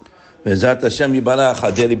Bezat Hashem Yibarach,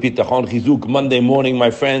 Hadeli Bitachon Chizuk, Monday morning, my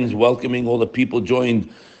friends, welcoming all the people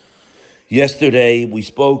joined yesterday. We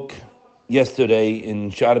spoke yesterday in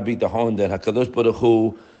Shara Bitachon that HaKadosh Baruch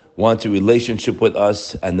Hu wants a relationship with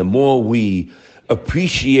us, and the more we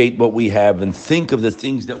appreciate what we have and think of the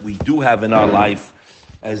things that we do have in our life,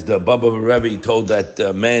 as the Baba Rebbe told that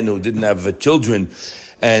man who didn't have children,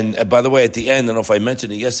 and by the way, at the end, I don't know if I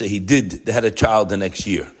mentioned it yesterday, they had a child the next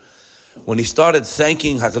year. When he started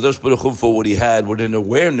thanking HaKadosh Baruch Hu for what he had, with an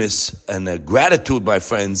awareness and a gratitude, my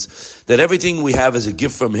friends, that everything we have is a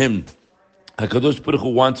gift from him. HaKadosh Baruch Hu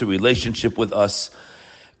wants a relationship with us,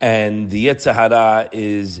 and the Yetzer Hara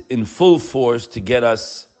is in full force to get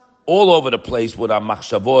us all over the place with our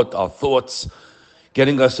machshavot, our thoughts,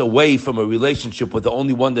 getting us away from a relationship with the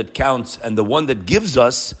only one that counts, and the one that gives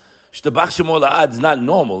us, Shtabach Shemo La'ad, is not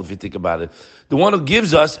normal if you think about it. The one who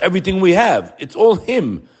gives us everything we have, it's all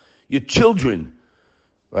him. Your children.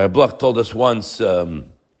 Rabbi Bloch told us once,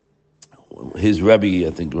 his Rebbe,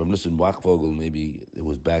 I think Rav Nissan Wachvogel, maybe it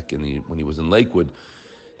was back when he was in Lakewood,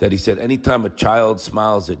 that he said, anytime a child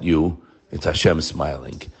smiles at you, it's Hashem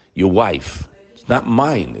smiling. Your wife, it's not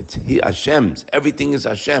mine, it's Hashem's. Everything is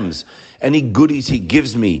Hashem's. Any goodies he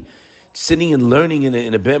gives me, sitting and learning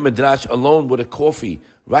in a Beit Midrash alone with a coffee,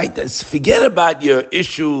 right? Forget about your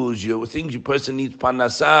issues, your things your person needs,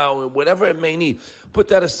 parnasah, or whatever it may need. Put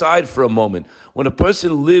that aside for a moment. When a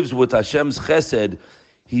person lives with Hashem's chesed,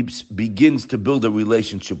 he begins to build a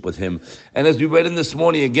relationship with him. And as we read in this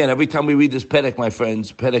morning, again, every time we read this Perek, my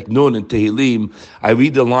friends, Perek Nun in Tehillim, I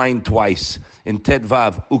read the line twice. In Tet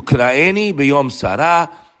Vav, Ukraini b'yom sarah,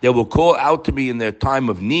 they will call out to me in their time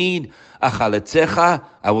of need. Achaletzecha,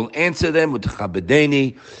 I will answer them with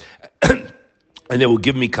chabedeni, and they will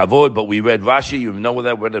give me kavod. But we read Rashi, you know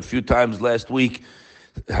that, we read it a few times last week.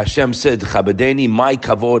 Hashem said, chabedeni, my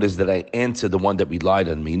kavod is that I answer the one that relied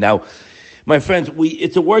on me. Now, my friends,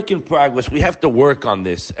 it's a work in progress. We have to work on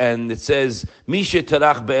this. And it says, Misha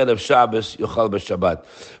tarach be'erev Shabbos yochal b'Shabbat.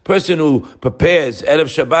 Person who prepares erev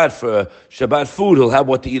Shabbat for Shabbat food, he'll have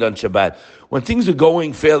what to eat on Shabbat. When things are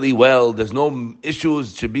going fairly well, there's no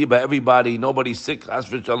issues, should be by everybody, nobody's sick,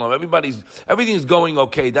 everything's going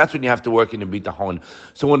okay, that's when you have to work in the bitachon.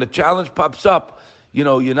 So when the challenge pops up,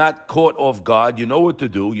 you're not caught off guard, you know what to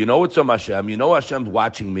do, you know it's from Hashem, you know Hashem's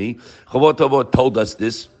watching me. Chavot Tovot told us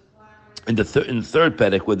this in the third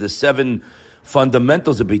Perek with the 7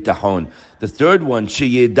 fundamentals of bitachon. The third one,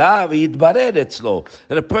 sheyeda v'yitbarer etzlo,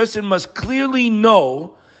 that a person must clearly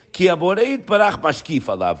know Ki Aboreit Barach Mashkif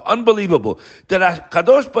Alav. Unbelievable. That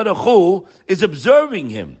Kadosh Baruch Hu is observing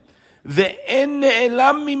him. And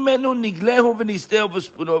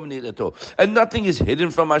nothing is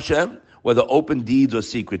hidden from Hashem, whether open deeds or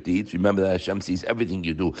secret deeds. Remember that Hashem sees everything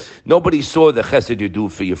you do. Nobody saw the chesed you do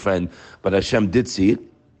for your friend, but Hashem did see it.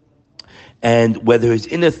 And whether his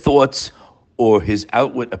inner thoughts or his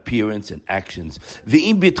outward appearance and actions. This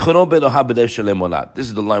is the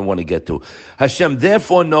line I want to get to. Hashem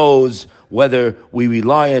therefore knows whether we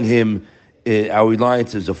rely on him, our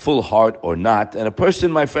reliance is a full heart or not. And a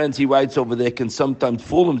person, my friends, he writes over there, can sometimes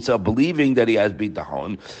fool himself believing that he has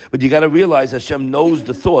bitachon. But you got to realize Hashem knows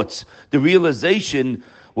the thoughts. The realization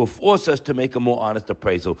will force us to make a more honest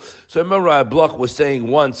appraisal. So I remember Rabbi Bloch was saying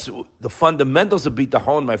once, the fundamentals of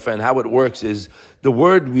bitachon, my friend, how it works is the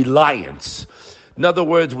word reliance. In other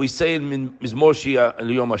words, we say in Mizmor Shia and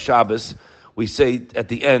Yom HaShabbos, we say at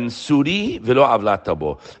the end, Suri v'lo avlat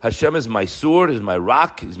tabo. Hashem is my sur, is my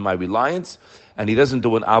rock, is my reliance, and he doesn't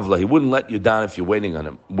do an avla. He wouldn't let you down if you're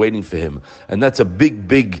waiting for him. And that's a big,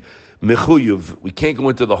 big mechuyuv. We can't go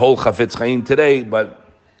into the whole Chafetz Chaim today, but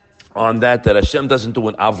on that Hashem doesn't do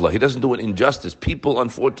an avla. He doesn't do an injustice. People,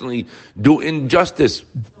 unfortunately, do injustice.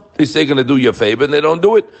 They say they're going to do you a favor, and they don't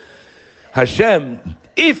do it. Hashem,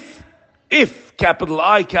 if, capital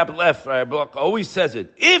I, capital F, Rabbi Bloch always says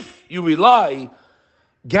it, if you rely,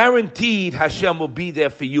 guaranteed Hashem will be there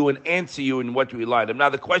for you and answer you in what you relied on. Now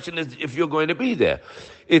the question is if you're going to be there.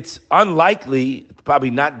 It's unlikely, it's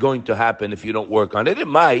probably not going to happen if you don't work on it. It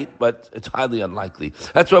might, but it's highly unlikely.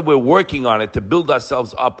 That's why we're working on it, to build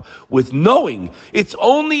ourselves up with knowing it's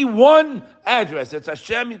only one address. It's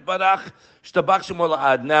Hashem Yitbarach Shtabach Shemo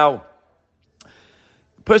La'ad. Now,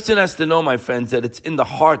 the person has to know, my friends, that it's in the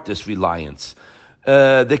heart, this reliance.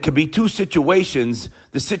 There could be 2 situations.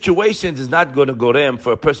 The situations is not going to go them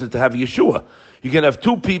for a person to have Yeshua. You can have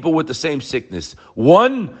 2 people with the same sickness.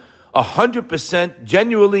 One, 100%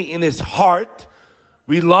 genuinely in his heart,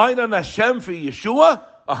 relied on Hashem for Yeshua,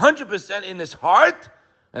 100% in his heart,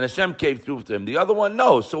 And Hashem came through to him. The other one,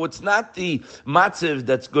 no. So it's not the matziv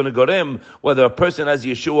that's going to go to him, whether a person has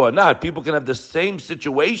Yeshua or not. People can have the same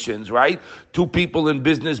situations, right? Two people in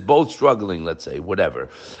business, both struggling, let's say, whatever.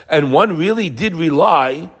 And one really did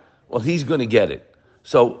rely, well, he's going to get it.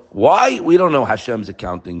 So why? We don't know Hashem's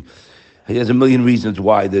accounting. He has a million reasons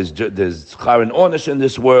why. There's schar and onesh in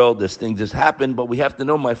this world. There's things that happen. But we have to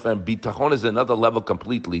know, my friend, bitachon is another level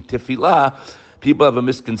completely. Tefillah, people have a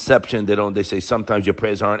misconception. They say sometimes your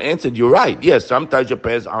prayers aren't answered. You're right. Yes, sometimes your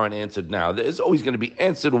prayers aren't answered now. There's always going to be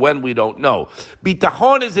answered when we don't know.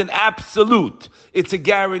 Bitachon is an absolute. It's a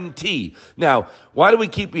guarantee. Now, why do we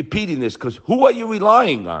keep repeating this? Because who are you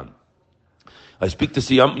relying on? I speak to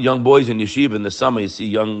see young boys in yeshiva in the summer. You see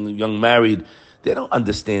young married. They don't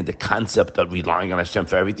understand the concept of relying on Hashem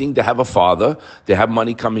for everything. They have a father. They have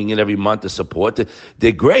money coming in every month to support.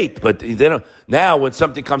 They're great, but they don't. Now, when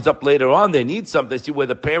something comes up later on, they need something. They see where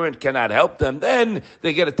the parent cannot help them. Then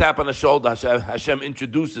they get a tap on the shoulder. Hashem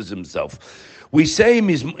introduces himself. We say in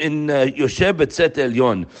Yosher B'Tzet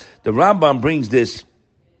Elyon, the Rambam brings this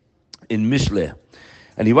in Mishle,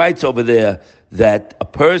 and he writes over there that a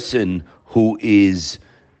person who is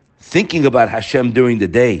thinking about Hashem during the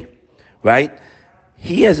day, right?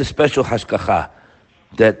 He has a special hashkacha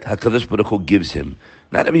that HaKadosh Baruch Hu gives him.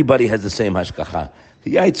 Not everybody has the same hashkacha.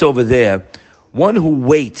 He writes over there, one who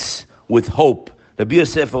waits with hope. Rabbi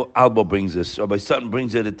Yosef Albo brings this. Rabbi Sutton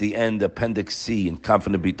brings it at the end, Appendix C, in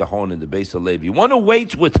Confident Bitachon in the base of Levi. One who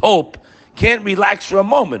waits with hope can't relax for a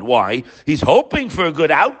moment. Why? He's hoping for a good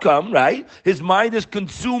outcome, right? His mind is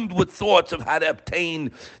consumed with thoughts of how to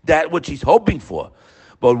obtain that which he's hoping for.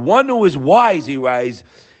 But one who is wise, he writes,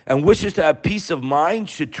 and wishes to have peace of mind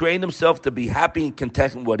should train himself to be happy and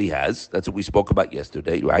content with what he has. That's what we spoke about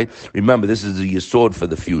yesterday, right? Remember, this is a yesod for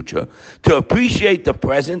the future. To appreciate the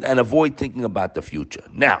present and avoid thinking about the future.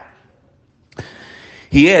 Now,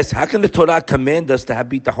 he asks, how can the Torah command us to have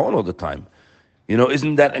bitachon all the time?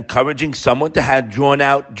 Isn't that encouraging someone to have drawn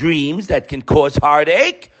out dreams that can cause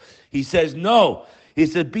heartache? He says, no. He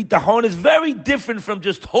said, bitachon is very different from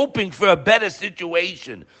just hoping for a better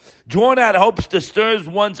situation. Drawn out hopes disturbs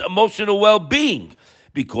one's emotional well-being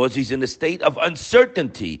because he's in a state of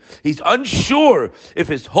uncertainty. He's unsure if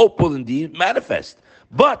his hope will indeed manifest.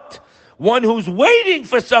 But one who's waiting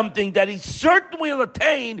for something that he certainly will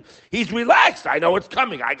attain, he's relaxed. I know it's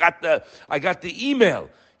coming. I got the email.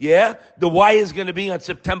 Yeah, the Y is going to be on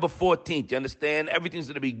September 14th. You understand? Everything's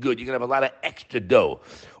going to be good. You're going to have a lot of extra dough.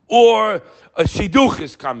 Or a shidduch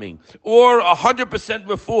is coming. Or 100%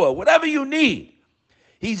 refuah. Whatever you need.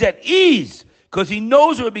 He's at ease because he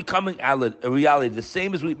knows it will be becoming a reality. The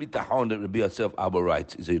same as we bitachon that Rabbi Yosef Abba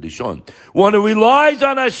writes, is a Rishon. One who relies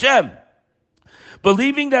on Hashem,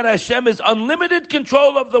 believing that Hashem is unlimited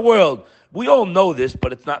control of the world. We all know this,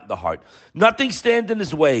 but it's not in the heart. Nothing stands in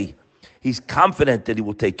his way. He's confident that he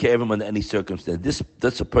will take care of him under any circumstance.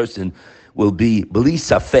 This a person will be beli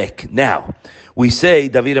safek. Now, we say,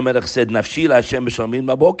 David HaMelech said, Nafshi Hashem b'shalmin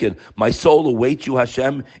mabokir. My soul awaits you,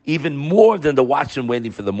 Hashem, even more than the watchman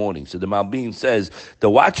waiting for the morning. So the Malbim says, the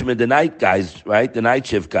watchmen, the night guys, right, the night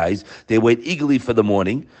shift guys, they wait eagerly for the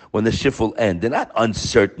morning when the shift will end. They're not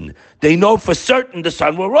uncertain. They know for certain the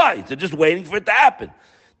sun will rise. They're just waiting for it to happen.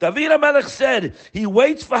 David HaMelech said he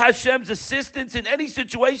waits for Hashem's assistance in any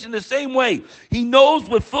situation the same way. He knows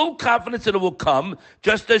with full confidence that it will come,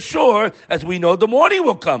 just as sure as we know the morning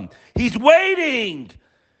will come. He's waiting.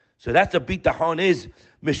 So that's what bitachon is.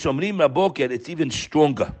 Mishomrim Raboker, it's even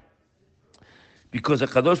stronger. Because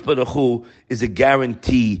HaKadosh Baruch Hu is a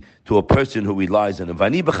guarantee to a person who relies on him.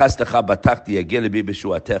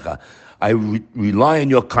 I rely on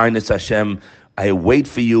your kindness, Hashem. I wait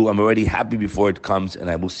for you. I'm already happy before it comes, and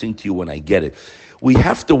I will sing to you when I get it. We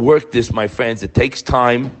have to work this, my friends. It takes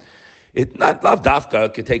time. It not lav dafka.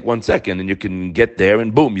 It can take 1 second, and you can get there,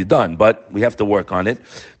 and boom, you're done. But we have to work on it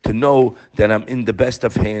to know that I'm in the best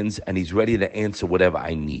of hands, and He's ready to answer whatever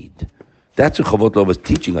I need. That's what Chavot Lov is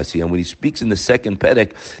teaching us here. And when he speaks in the second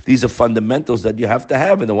Perek, these are fundamentals that you have to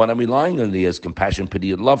have. And the one I'm relying on, He has compassion,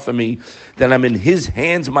 pity, and love for me. Then I'm in His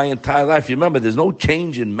hands my entire life. You remember, there's no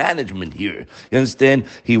change in management here. You understand?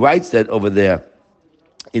 He writes that over there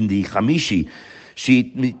in the Chamishi.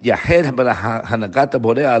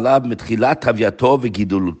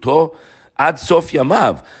 Ad Sof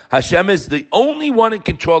Yamav. Hashem is the only one in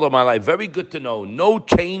control of my life. Very good to know. No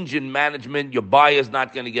change in management. Your buyer's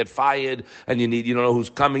not going to get fired, and you don't know who's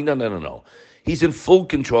coming. No. He's in full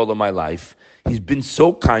control of my life. He's been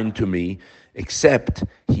so kind to me, except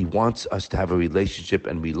He wants us to have a relationship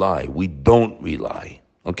and rely. We don't rely.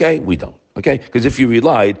 Okay? We don't. Okay? Because if you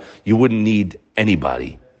relied, you wouldn't need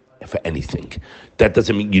anybody. for anything. That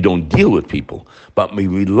doesn't mean you don't deal with people, but my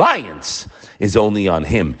reliance is only on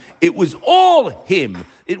Him. It was all Him.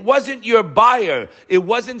 It wasn't your buyer. It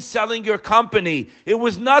wasn't selling your company. It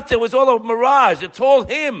was nothing. It was all a mirage. It's all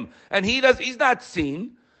Him, and He's not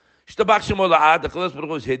seen. The Kodesh Baruch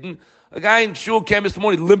Hu is hidden. A guy in shul came this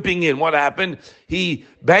morning limping in. What happened? He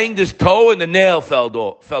banged his toe and the nail fell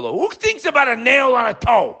off. Who thinks about a nail on a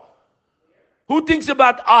toe? Who thinks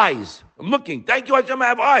about eyes? I'm looking. Thank you, Hashem, I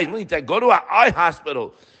have eyes. Go to an eye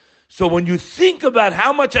hospital. So when you think about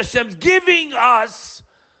how much Hashem's giving us,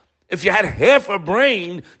 if you had half a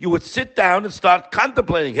brain, you would sit down and start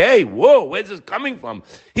contemplating, hey, whoa, where's this coming from?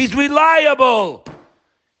 He's reliable.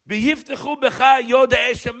 The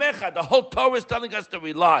whole Torah is telling us to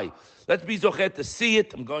rely. Let's be zochet to see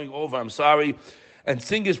it. I'm going over, I'm sorry. And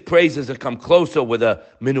sing His praises and come closer with a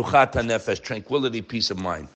minuchat nefesh, tranquility, peace of mind.